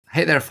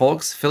Hey there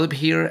folks, Filip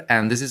here,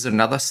 and this is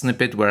another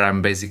snippet where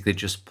I'm basically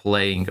just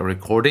playing a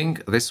recording.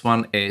 This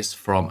one is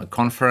from a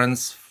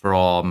conference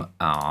from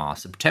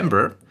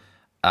September,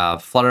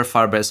 Flutter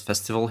Firebase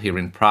Festival here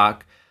in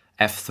Prague,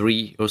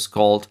 F3 it was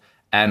called,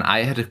 and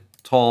I had a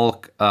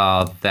talk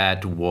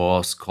that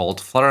was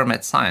called Flutter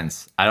Mad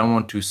Science. I don't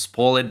want to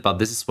spoil it, but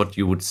this is what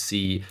you would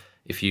see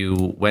if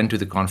you went to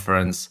the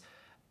conference,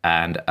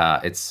 and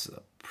it's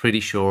pretty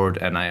short,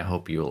 and I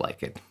hope you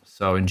like it.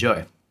 So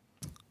enjoy.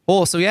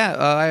 Oh, so yeah,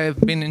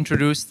 I've been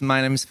introduced.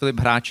 My name is Filip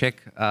Hráček.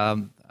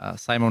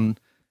 Simon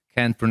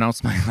can't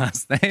pronounce my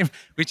last name,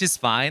 which is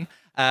fine.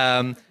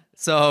 My name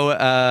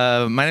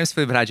is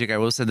Filip Hráček. I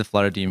was at the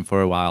Flutter team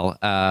for a while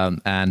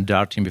and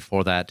Dart team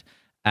before that.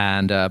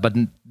 But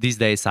these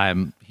days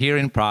I'm here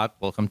in Prague.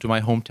 Welcome to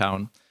my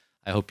hometown.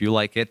 I hope you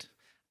like it.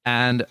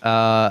 And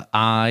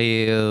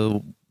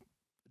I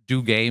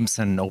do games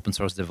and open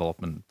source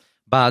development.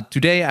 But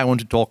today I want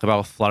to talk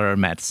about Flutter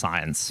Mad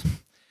Science.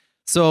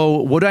 So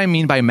what do I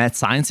mean by mad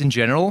science in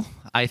general?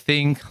 I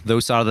think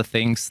those are the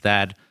things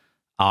that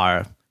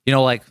are,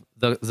 like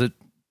the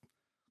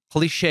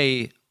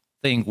cliche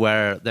thing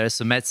where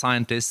there's a mad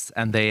scientist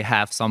and they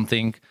have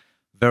something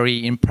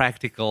very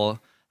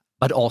impractical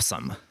but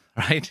awesome,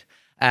 right?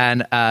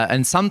 And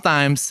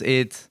sometimes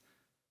it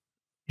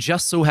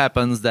just so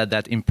happens that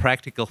that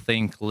impractical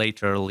thing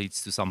later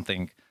leads to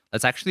something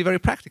that's actually very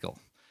practical.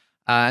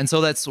 And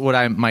so that's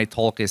what my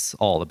talk is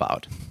all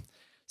about.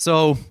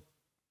 So.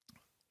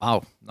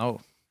 Oh,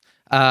 no.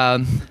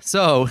 My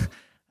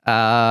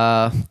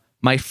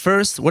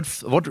first,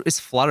 what is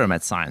Flutter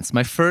Mad Science?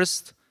 My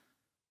first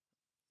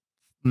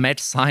mad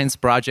science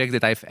project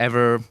that I've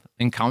ever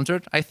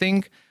encountered, I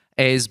think,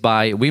 is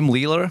by Wim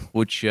Leeler,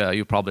 which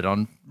you probably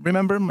don't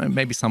remember.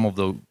 Maybe some of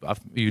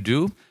you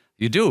do.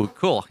 You do?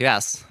 Cool,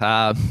 yes.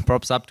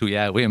 Props up to,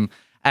 Wim.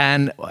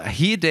 And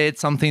he did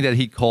something that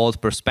he called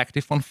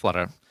perspective on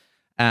Flutter.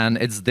 And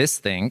it's this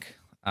thing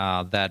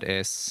that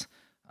is...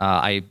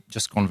 I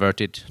just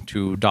converted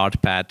to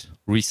Dartpad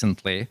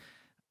recently,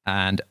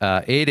 and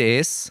it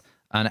is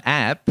an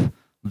app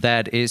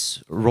that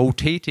is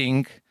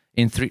rotating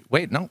in three...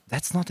 Wait, no,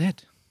 that's not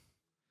it.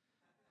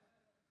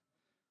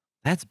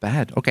 That's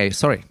bad. Okay,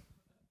 sorry.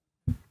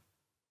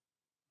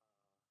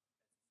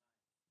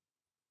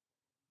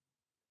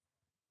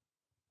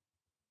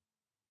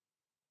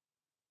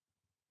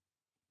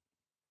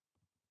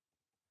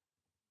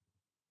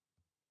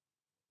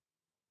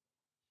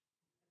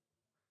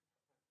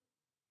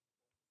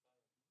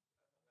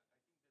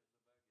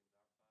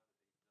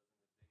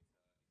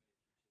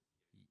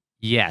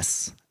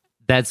 Yes,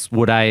 that's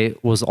what I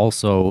was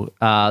also.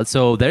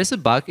 So there's a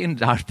bug in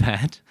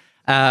Dartpad,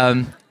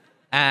 and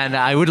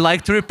I would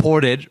like to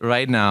report it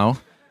right now,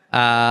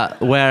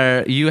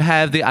 where you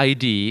have the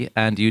ID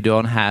and you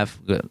don't have.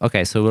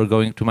 Okay, so we're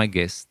going to my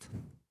guest.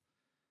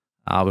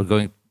 We're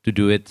going to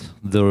do it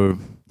the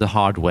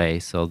hard way.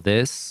 So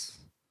this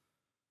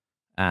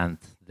and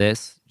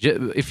this.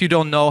 If you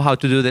don't know how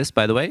to do this,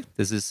 by the way,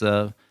 this is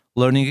a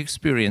learning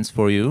experience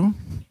for you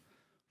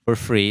for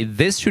free.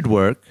 This should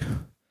work.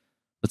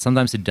 But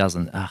sometimes it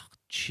doesn't. Ah,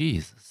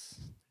 Jesus.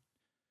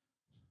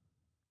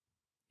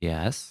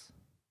 Yes.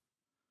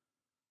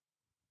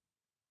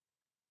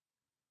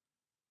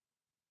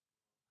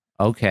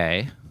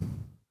 Okay.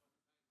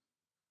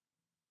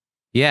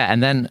 Yeah,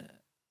 and then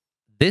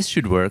this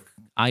should work.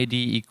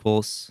 ID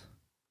equals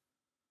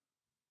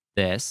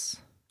this.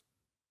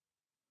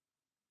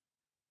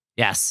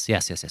 Yes.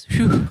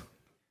 Whew.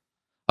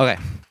 Okay.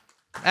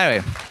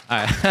 Anyway, all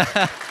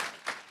right.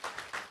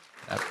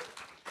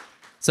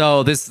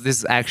 So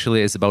this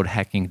actually is about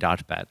hacking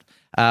Dartpad.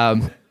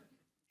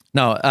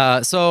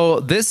 So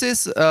this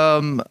is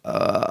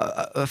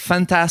a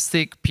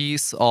fantastic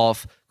piece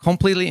of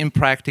completely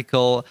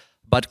impractical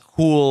but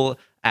cool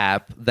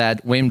app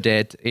that Wim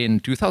did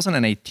in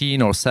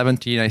 2018 or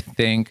 17, I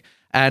think.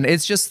 And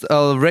it's just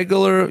a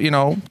regular,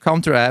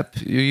 counter app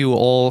you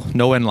all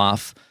know and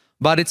love.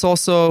 But it's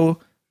also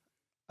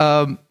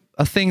a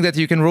thing that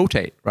you can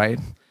rotate, right?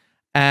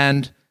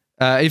 And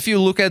if you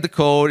look at the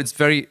code, it's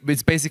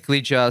basically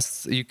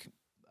just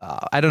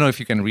I don't know if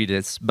you can read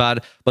it,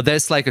 but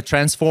there's like a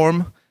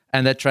transform,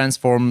 and that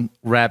transform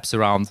wraps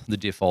around the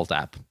default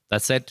app.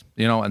 That's it,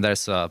 and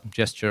there's a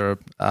gesture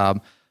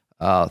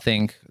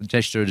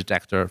gesture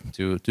detector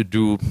to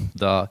do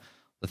the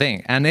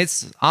thing, and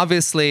it's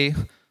obviously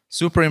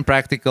super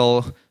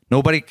impractical.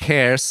 Nobody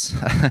cares,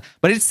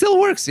 but it still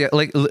works. Yeah,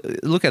 like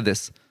look at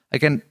this. I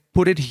can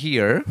put it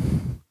here,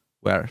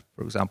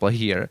 for example,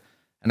 here.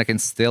 And I can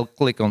still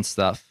click on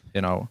stuff,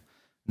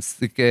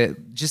 It's like,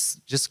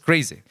 just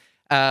crazy.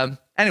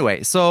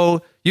 Anyway,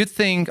 so you'd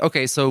think,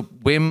 okay, so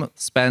Wim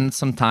spent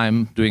some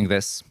time doing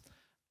this,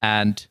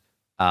 and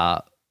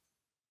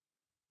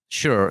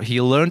sure, he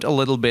learned a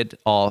little bit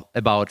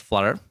about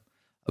Flutter,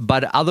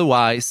 but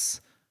otherwise,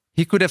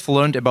 he could have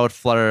learned about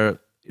Flutter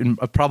in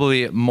a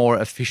probably more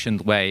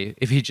efficient way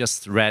if he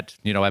just read,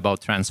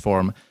 about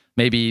transform,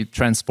 maybe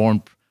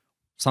transformed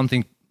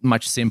something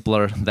much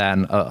simpler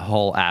than a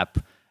whole app.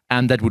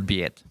 And that would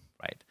be it,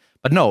 right?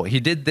 But no, he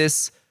did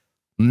this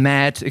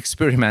mad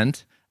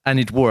experiment, and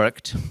it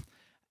worked.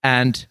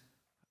 And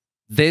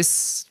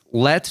this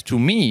led to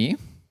me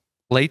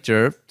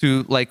later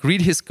to like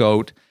read his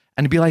code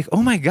and be like,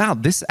 oh my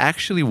God, this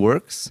actually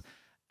works.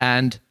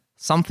 And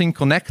something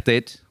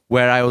connected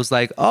where I was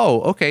like,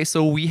 oh, okay,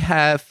 so we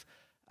have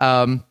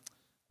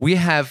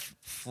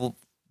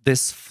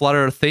this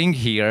Flutter thing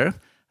here,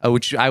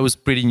 which I was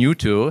pretty new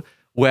to,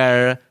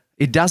 where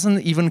it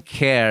doesn't even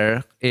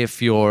care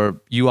if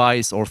your UI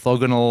is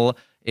orthogonal.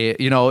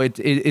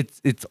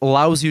 It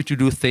allows you to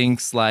do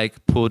things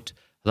like put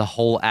the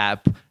whole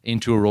app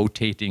into a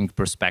rotating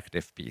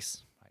perspective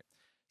piece. Right?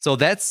 So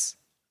that's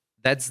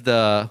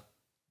the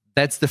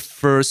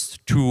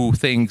first two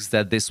things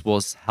that this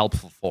was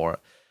helpful for.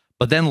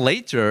 But then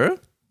later,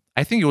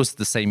 I think it was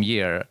the same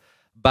year,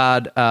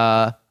 but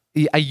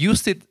I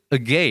used it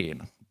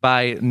again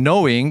by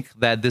knowing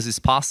that this is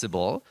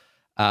possible.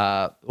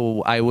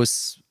 I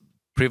was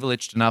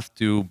privileged enough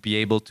to be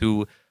able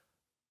to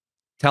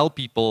tell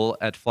people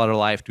at Flutter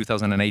Live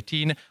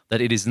 2018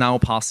 that it is now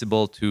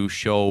possible to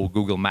show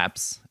Google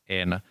Maps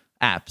in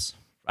apps,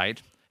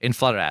 right? In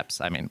Flutter apps,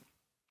 I mean.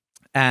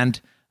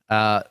 And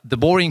the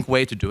boring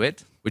way to do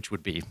it, which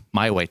would be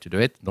my way to do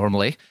it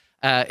normally,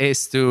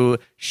 is to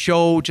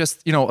show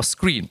just a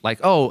screen. Like,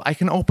 oh, I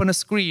can open a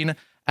screen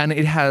and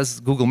it has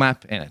Google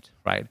Map in it,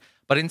 right?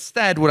 But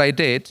instead, what I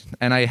did,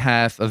 and I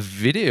have a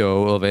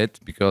video of it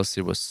because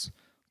it was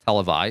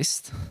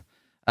televised.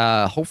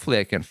 Hopefully,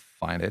 I can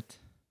find it.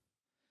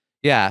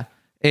 Yeah,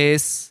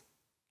 is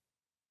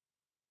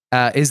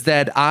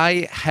that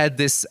I had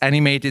this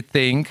animated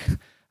thing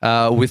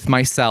with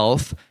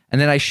myself,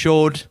 and then I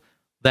showed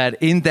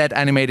that in that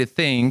animated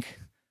thing,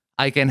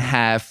 I can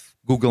have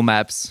Google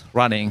Maps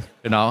running,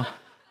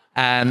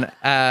 and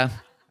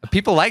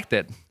people liked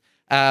it.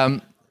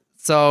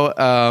 So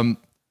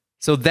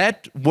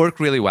that worked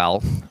really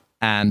well,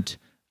 and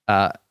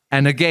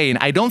again,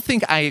 I don't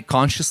think I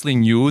consciously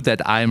knew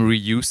that I'm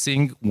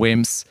reusing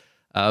Wim's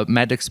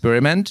mad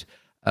experiment,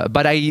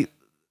 but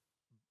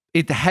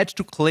it had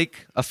to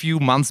click a few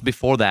months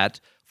before that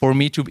for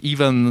me to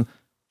even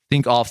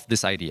think of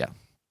this idea.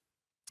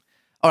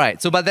 All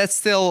right, but that's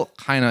still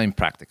kind of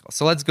impractical.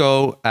 So let's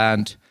go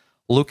and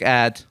look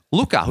at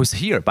Luca, who's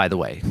here, by the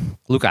way.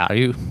 Luca, are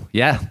you?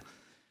 Yeah.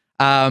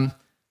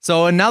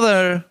 So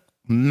another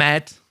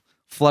mad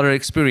Flutter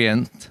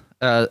experiment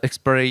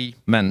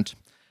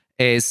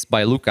is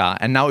by Luca,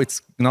 and now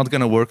it's not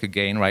going to work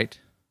again, right?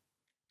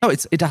 No,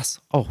 it does.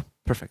 Oh,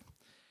 perfect.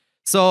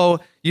 So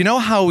you know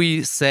how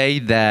we say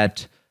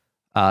that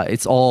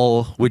it's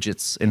all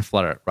widgets in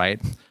Flutter,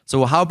 right?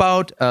 So how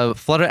about a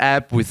Flutter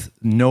app with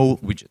no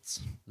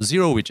widgets,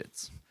 0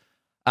 widgets?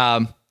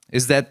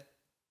 Is that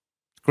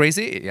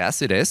crazy?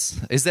 Yes, it is.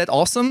 Is that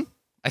awesome?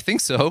 I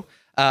think so.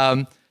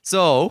 In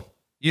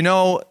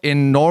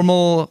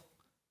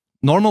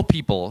normal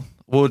people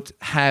would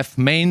have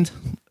main,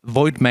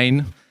 void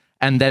main,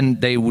 and then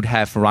they would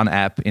have run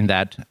app in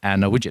that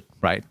and a widget,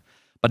 right?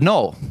 But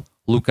no,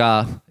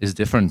 Luca is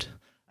different.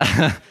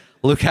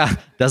 Luca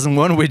doesn't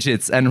want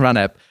widgets and run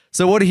app.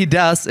 So what he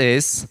does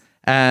is,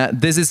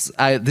 this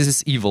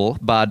is evil,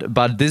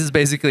 but this is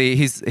basically,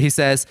 he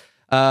says,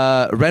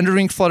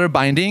 rendering Flutter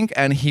binding,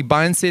 and he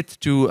binds it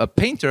to a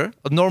painter,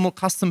 a normal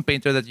custom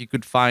painter that you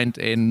could find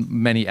in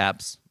many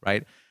apps,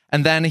 right?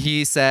 And then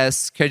he says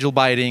schedule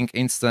binding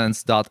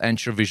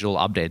instance.ensure visual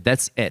update.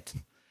 That's it.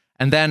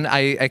 And then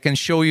I can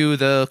show you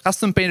the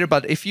custom painter,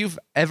 but if you've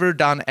ever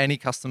done any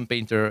custom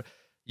painter,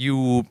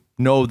 you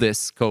know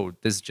this code.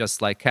 This is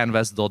just like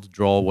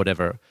canvas.draw,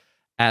 whatever.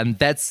 And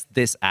that's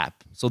this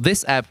app. So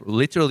this app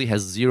literally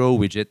has 0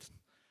 widget,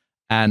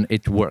 and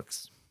it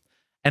works.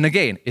 And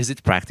again, is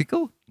it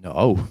practical?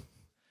 No.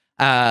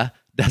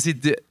 Does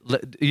it,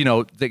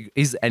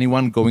 is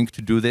anyone going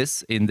to do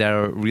this in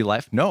their real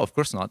life? No, of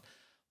course not.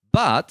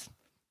 But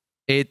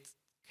it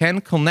can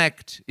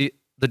connect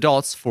the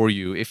dots for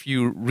you if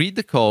you read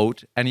the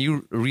code and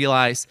you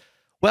realize,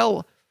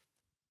 well,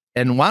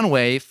 in one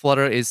way,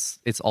 Flutter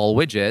it's all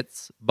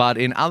widgets, but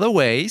in other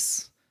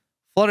ways,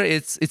 Flutter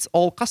it's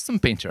all custom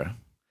painter,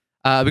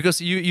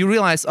 because you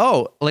realize,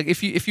 oh, like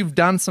if you've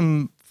done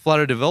some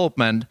Flutter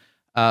development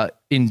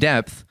in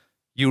depth,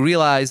 you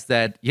realize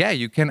that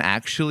you can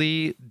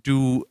actually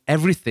do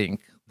everything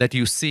that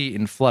you see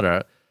in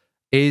Flutter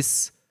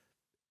is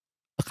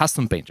a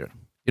custom painter.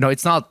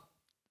 It's not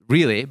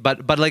really,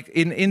 but like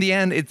in the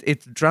end,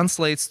 it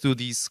translates to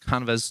these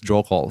canvas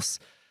draw calls,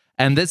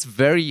 and that's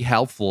very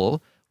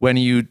helpful when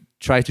you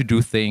try to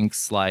do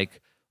things like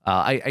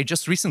I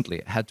just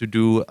recently had to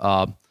do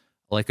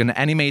like an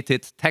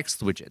animated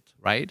text widget,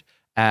 right?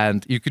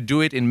 And you could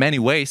do it in many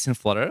ways in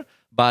Flutter,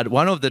 but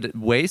one of the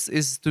ways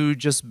is to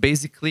just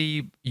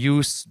basically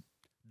use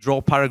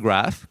draw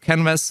paragraph,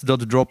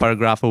 canvas.draw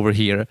paragraph over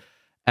here,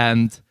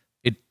 and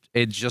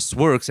it just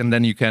works. And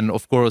then you can,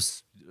 of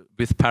course,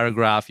 with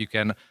paragraph, you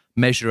can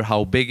measure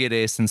how big it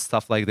is and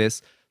stuff like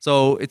this.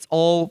 So it's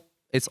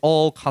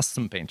all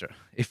custom painter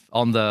if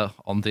on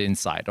the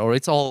inside, or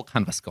it's all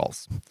canvas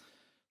calls.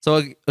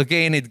 So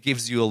again, it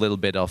gives you a little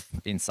bit of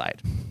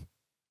insight.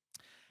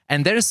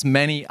 And there's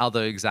many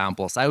other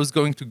examples. I was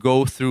going to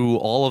go through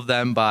all of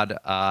them,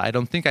 but I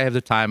don't think I have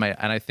the time.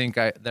 And I think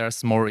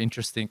there's more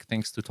interesting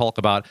things to talk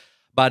about.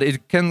 But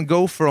it can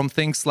go from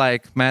things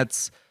like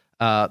Matt's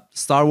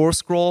Star Wars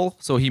scroll.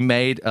 So he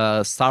made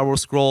a Star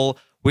Wars scroll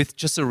with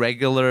just a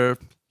regular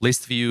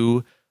list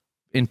view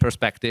in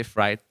perspective,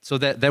 right? So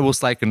that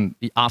was like an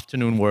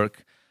afternoon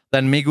work.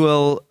 Then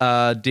Miguel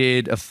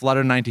did a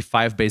Flutter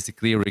 95,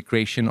 basically a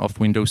recreation of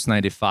Windows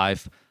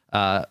 95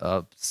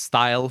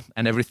 style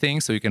and everything,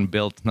 so you can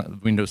build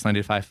Windows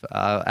 95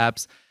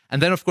 apps.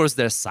 And then, of course,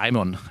 there's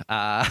Simon,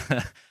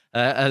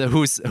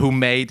 who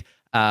made,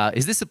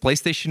 is this a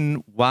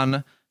PlayStation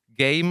 1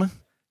 game?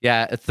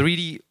 Yeah, a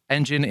 3D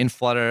engine in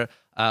Flutter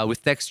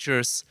with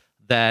textures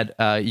that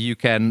you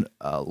can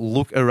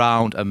look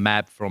around a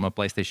map from a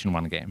PlayStation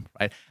 1 game,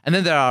 right? And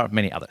then there are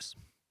many others.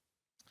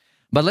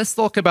 But let's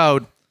talk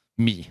about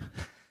me.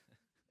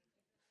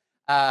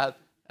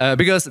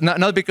 Because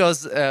not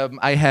because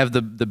I have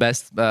the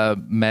best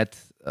mad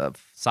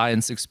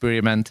science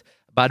experiment,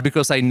 but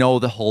because I know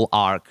the whole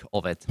arc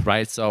of it,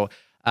 right? So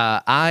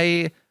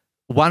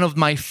one of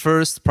my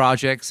first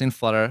projects in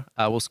Flutter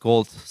was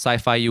called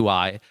Sci-Fi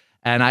UI,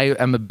 and I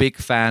am a big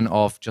fan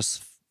of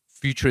just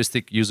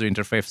futuristic user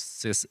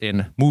interfaces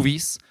in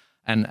movies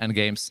and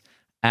games.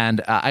 And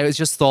I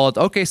just thought,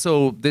 okay,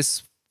 so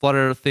this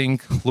Flutter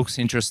thing looks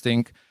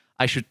interesting.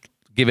 I should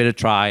give it a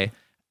try.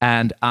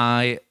 And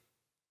I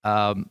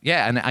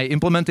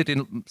implemented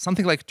in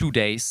something like 2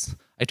 days.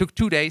 I took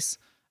 2 days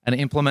and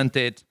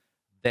implemented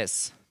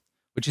this,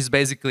 which is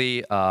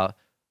basically an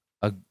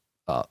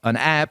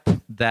app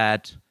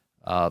that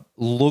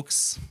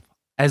looks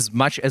as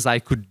much as I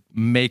could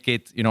make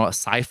it, a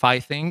sci-fi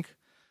thing,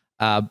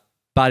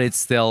 but it's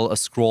still a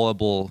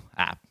scrollable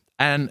app.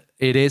 And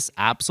it is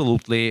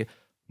absolutely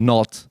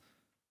not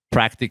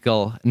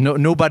practical.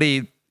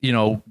 Nobody,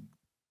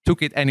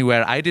 took it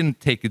anywhere. I didn't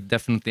take it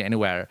definitely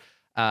anywhere.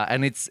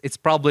 And it's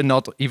probably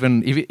not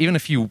even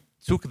if you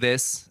took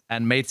this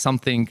and made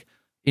something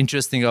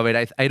interesting of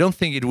it, I don't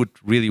think it would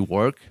really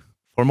work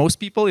for most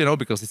people,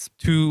 because it's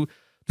too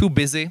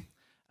busy.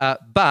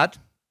 But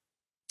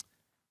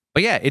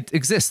yeah, it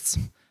exists.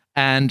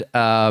 And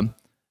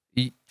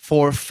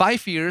for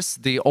 5 years,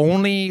 the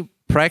only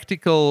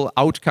practical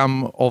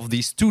outcome of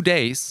these 2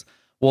 days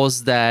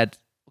was that,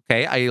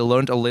 okay, I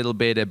learned a little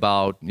bit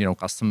about,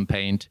 custom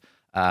paint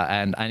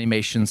and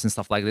animations and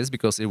stuff like this,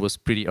 because it was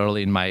pretty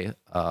early in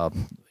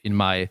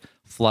my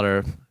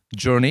Flutter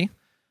journey.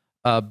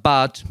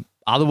 But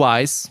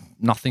otherwise,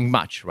 nothing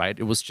much, right?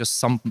 It was just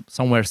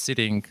somewhere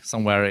sitting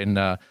somewhere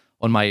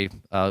on my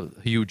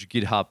huge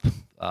GitHub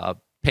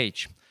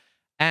page.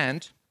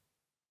 And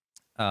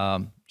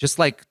just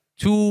like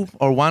 2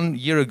 or 1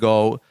 year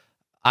ago,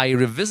 I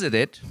revisited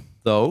it,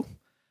 though,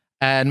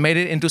 and made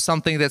it into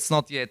something that's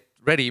not yet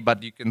ready,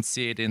 but you can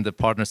see it in the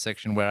partner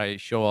section where I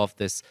show off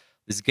this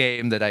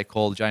game that I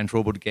call Giant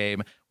Robot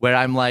Game, where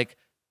I'm like,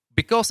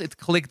 because it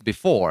clicked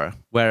before,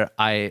 where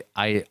I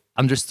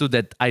understood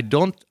that I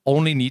don't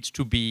only need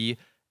to be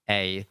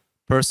a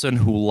person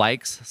who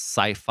likes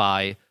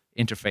sci-fi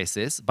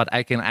interfaces, but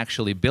I can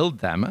actually build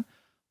them.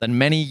 Then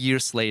many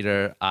years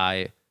later,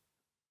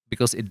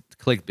 because it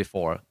clicked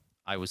before,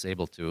 I was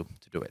able to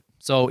do it.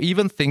 So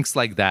even things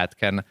like that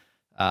can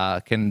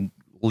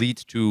lead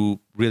to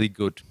really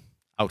good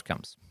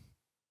outcomes.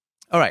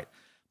 All right,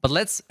 but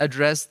let's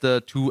address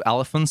the 2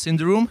 elephants in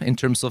the room in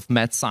terms of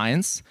mad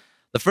science.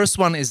 The first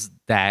one is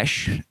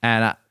Dash,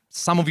 and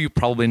some of you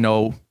probably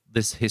know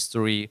this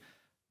history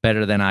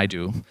better than I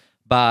do.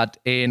 But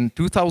in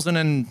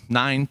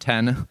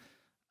 2009-10,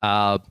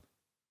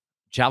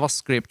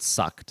 JavaScript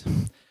sucked,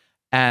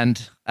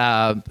 and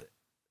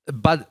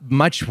but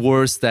much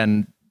worse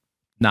than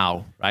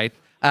now, right?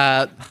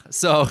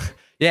 So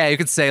yeah, you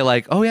could say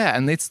like, oh yeah,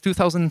 and it's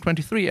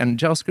 2023 and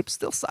JavaScript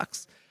still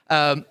sucks.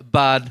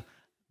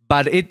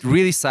 But it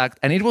really sucked,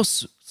 and it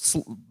was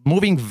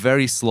moving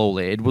very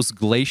slowly. It was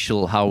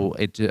glacial how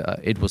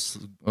it was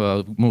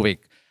moving.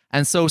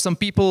 And so some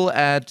people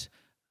at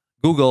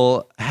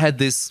Google had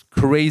this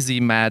crazy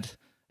mad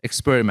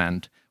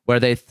experiment where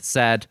they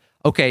said,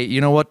 okay,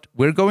 you know what?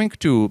 We're going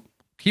to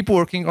keep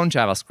working on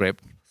JavaScript,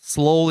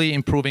 slowly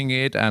improving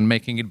it and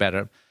making it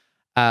better.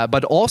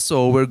 But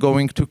also, we're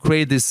going to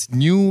create this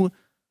new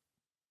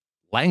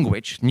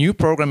language, new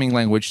programming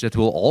language that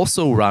will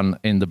also run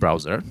in the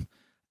browser.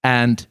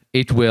 And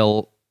it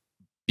will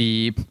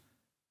be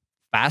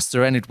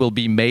faster, and it will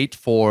be made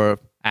for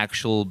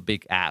actual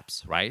big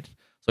apps, right?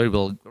 So it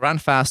will run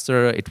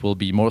faster, it will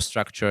be more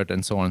structured,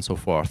 and so on and so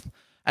forth.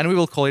 And we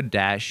will call it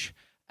Dash,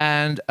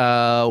 and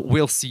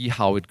we'll see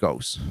how it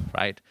goes,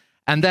 right?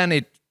 And then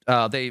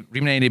they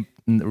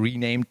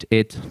renamed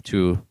it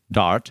to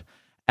Dart,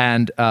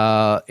 and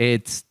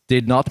it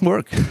did not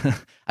work.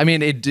 I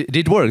mean, it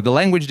did work. The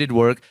language did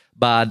work,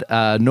 but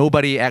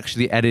nobody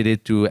actually added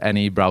it to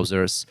any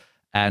browsers.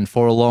 And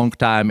for a long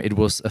time, it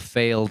was a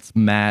failed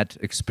mad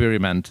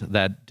experiment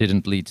that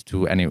didn't lead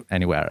to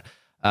anywhere.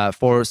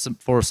 For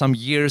some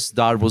years,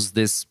 Dart was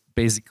this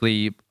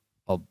basically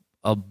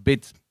a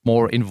bit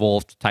more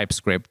involved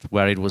TypeScript,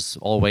 where it was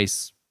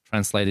always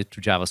translated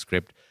to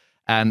JavaScript.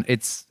 And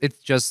it's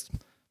just,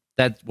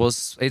 that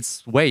was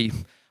its way.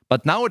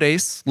 But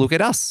nowadays, look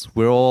at us.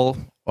 We're all,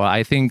 or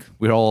I think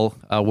we're all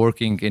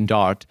working in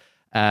Dart,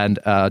 and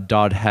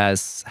Dart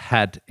has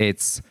had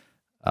its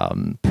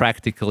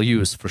practical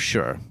use for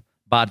sure.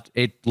 But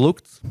it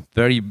looked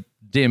very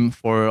dim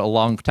for a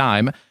long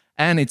time,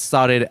 and it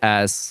started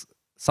as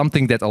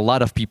something that a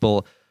lot of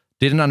people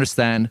didn't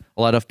understand.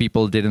 A lot of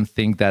people didn't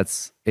think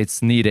that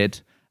it's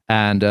needed,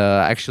 and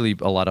actually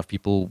a lot of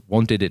people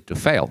wanted it to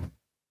fail.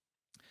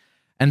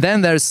 And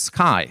then there's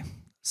Sky.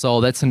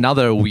 So that's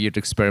another weird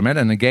experiment.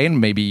 And again,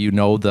 maybe you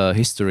know the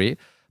history,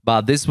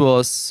 but this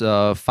was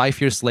 5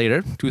 years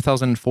later,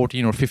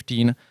 2014 or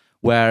 15,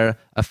 where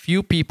a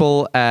few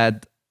people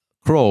at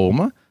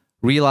Chrome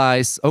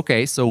realized,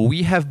 okay, so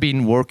we have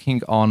been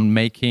working on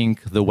making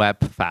the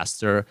web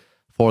faster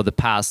for the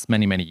past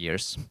many, many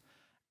years.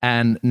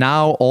 And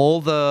now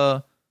all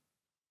the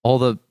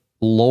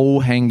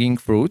low-hanging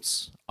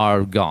fruits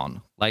are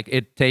gone. Like,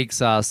 it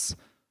takes us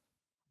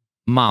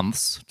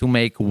months to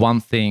make one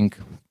thing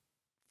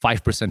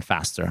 5%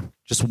 faster,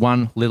 just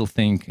one little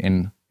thing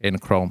in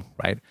Chrome,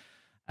 right?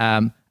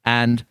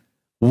 And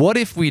what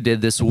if we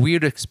did this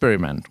weird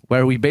experiment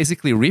where we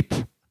basically rip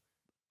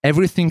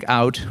everything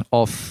out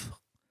of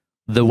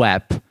the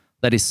web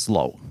that is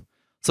slow?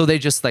 So they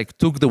just like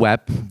took the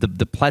web,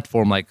 the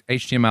platform like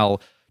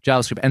HTML,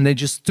 JavaScript, and they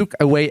just took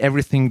away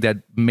everything that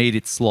made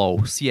it slow,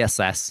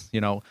 CSS, you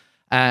know,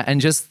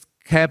 and just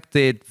kept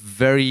it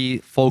very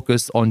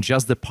focused on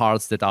just the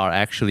parts that are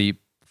actually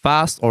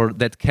fast or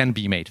that can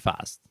be made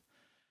fast.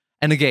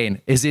 And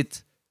again, is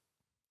it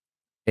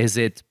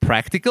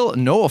practical?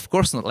 No, of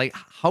course not. Like,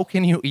 how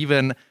can you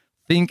even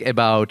think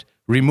about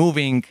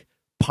removing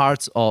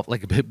parts of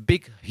like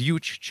big,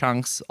 huge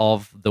chunks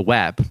of the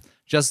web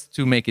just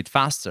to make it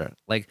faster?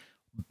 Like,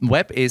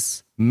 web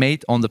is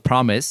made on the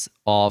promise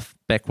of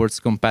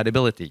backwards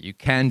compatibility. You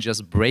can't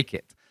just break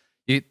it.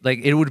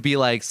 It would be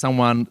like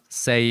someone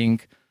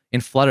saying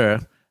in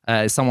Flutter,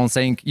 someone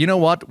saying, you know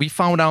what, we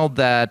found out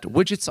that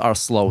widgets are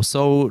slow,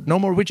 so no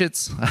more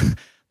widgets.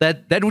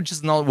 that would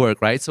just not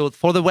work, right? So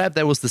for the web,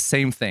 that was the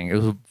same thing. It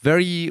was a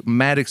very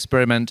mad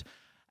experiment,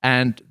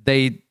 and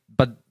they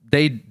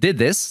did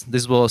this.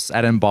 This was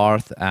Adam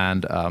Barth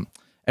and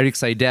Eric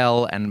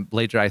Seidel, and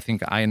later I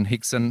think Ian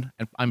Hickson,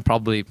 and I'm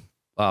probably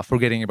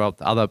forgetting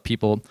about other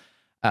people.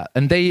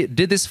 And they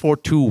did this for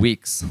 2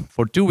 weeks.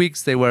 For 2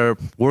 weeks, they were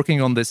working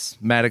on this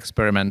mad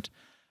experiment.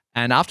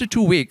 And after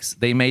 2 weeks,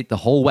 they made the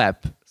whole web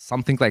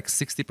something like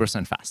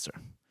 60% faster,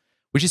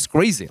 which is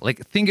crazy.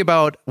 Like, think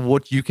about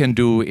what you can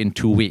do in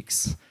 2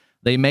 weeks.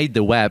 They made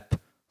the web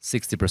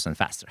 60%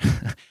 faster.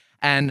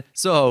 And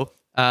so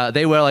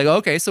they were like,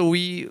 okay, so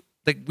we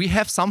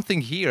have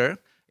something here.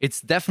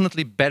 It's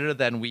definitely better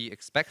than we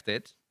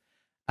expected.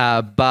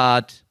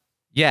 But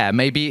yeah,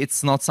 maybe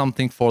it's not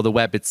something for the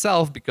web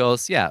itself,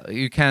 because yeah,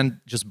 you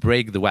can't just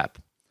break the web.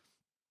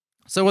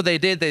 So what they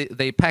did,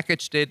 they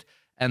packaged it,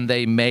 and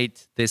they made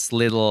this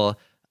little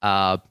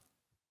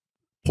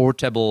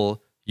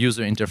portable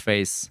user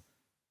interface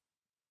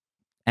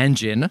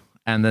engine,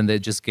 and then they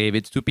just gave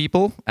it to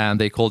people, and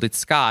they called it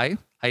Sky.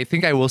 I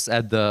think I was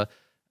at the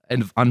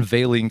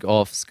unveiling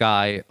of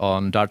Sky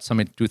on Dart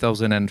Summit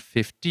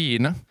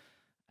 2015,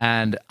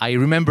 and I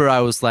remember I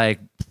was like,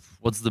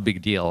 what's the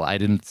big deal? I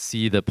didn't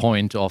see the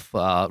point of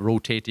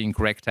rotating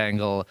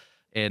rectangle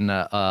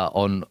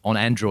on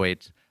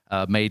Android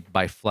made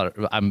by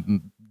Flutter.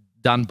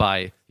 Done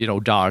by, you know,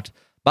 Dart,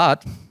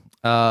 but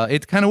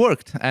it kind of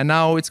worked, and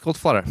now it's called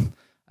Flutter.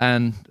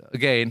 And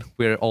again,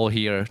 we're all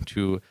here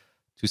to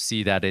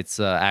see that it's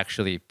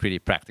actually pretty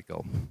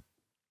practical.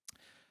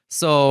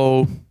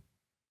 So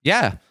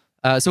yeah,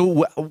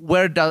 so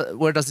where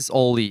does this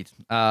all lead?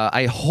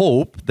 I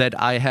hope that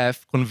I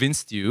have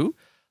convinced you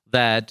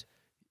that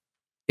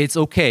it's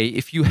okay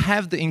if you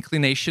have the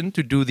inclination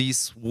to do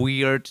these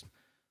weird,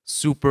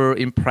 super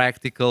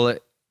impractical,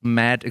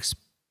 mad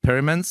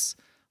experiments,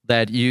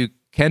 that you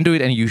can do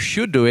it and you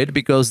should do it,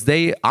 because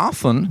they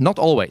often, not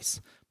always,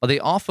 but they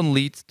often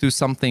lead to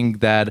something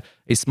that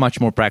is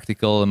much more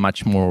practical and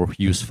much more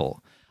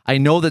useful. I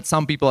know that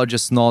some people are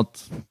just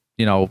not,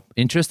 you know,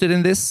 interested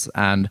in this,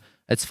 and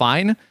it's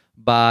fine.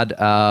 But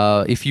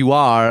if you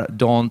are,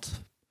 don't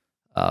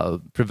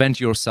prevent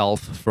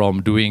yourself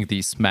from doing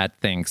these mad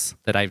things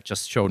that I've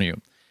just shown you.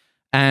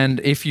 And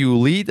if you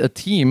lead a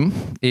team,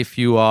 if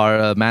you are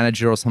a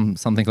manager or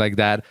something like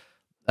that,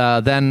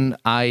 then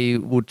I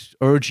would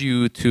urge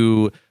you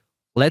to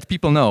let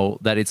people know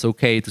that it's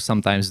okay to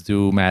sometimes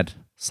do mad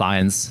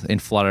science in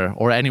Flutter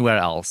or anywhere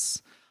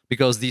else,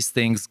 because these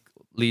things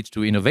lead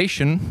to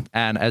innovation.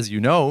 And as you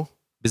know,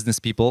 business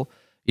people,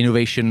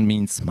 innovation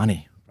means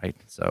money, right?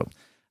 So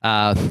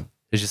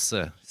it's just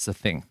it's a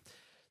thing.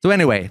 So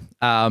anyway,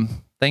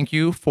 thank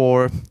you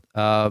for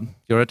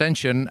your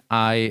attention.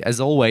 As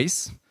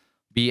always,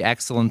 be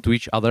excellent to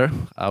each other.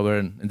 We're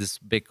in this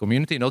big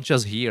community, not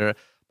just here,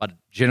 but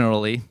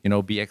generally, you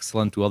know, be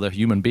excellent to other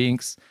human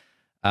beings.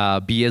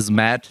 Be as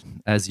mad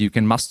as you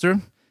can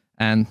muster,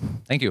 And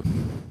thank you.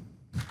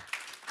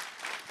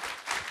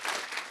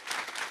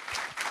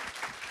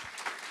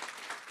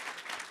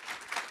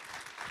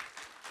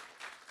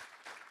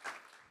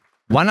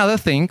 One other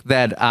thing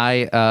that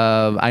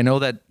I know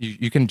that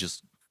you can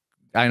just,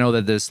 I know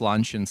that there's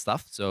lunch and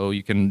stuff, so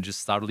you can just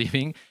start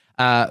leaving.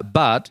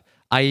 But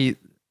I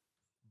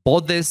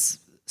bought this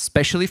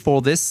specially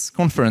for this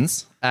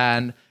conference,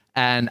 and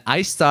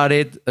I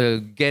started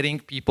getting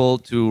people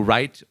to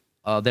write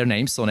their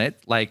names on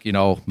it. Like, you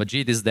know,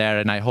 Majid is there,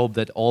 and I hope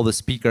that all the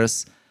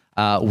speakers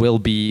will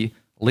be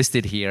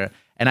listed here.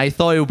 And I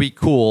thought it would be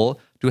cool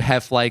to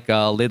have like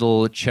a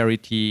little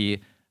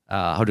charity,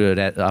 how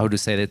to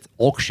say that,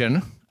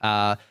 auction.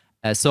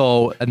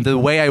 So, and the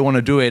way I want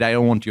to do it, I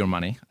don't want your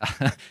money,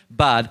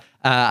 but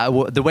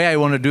the way I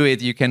want to do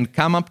it, you can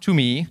come up to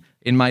me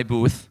in my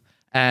booth,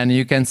 and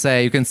you can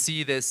say, you can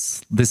see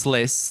this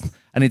list,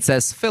 and it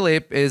says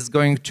Filip is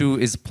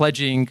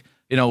pledging,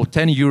 you know,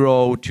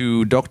 €10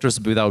 to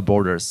Doctors Without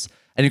Borders,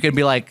 and you can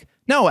be like,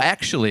 no,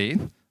 actually,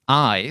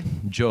 I,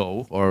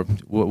 Joe, or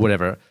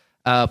whatever,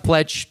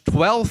 pledge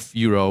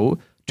 €12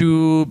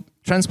 to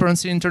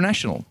Transparency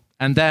International.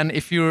 And then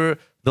if you're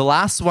the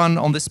last one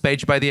on this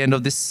page by the end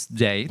of this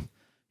day,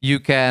 you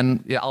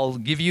can, I'll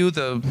give you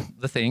the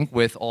thing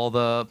with all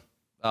the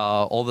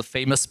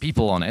famous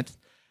people on it.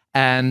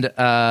 And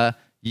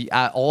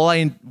all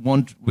I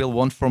will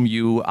want from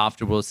you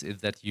afterwards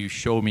is that you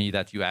show me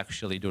that you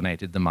actually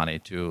donated the money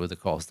to the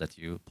cause that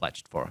you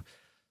pledged for.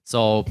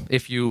 So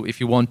if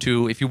you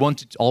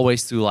wanted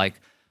always to, like,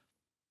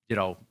 you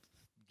know,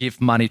 give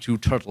money to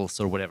turtles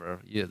or whatever,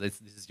 this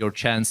is your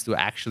chance to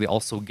actually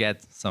also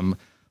get some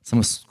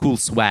cool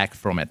swag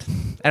from it.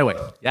 Anyway,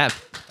 yeah,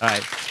 all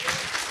right.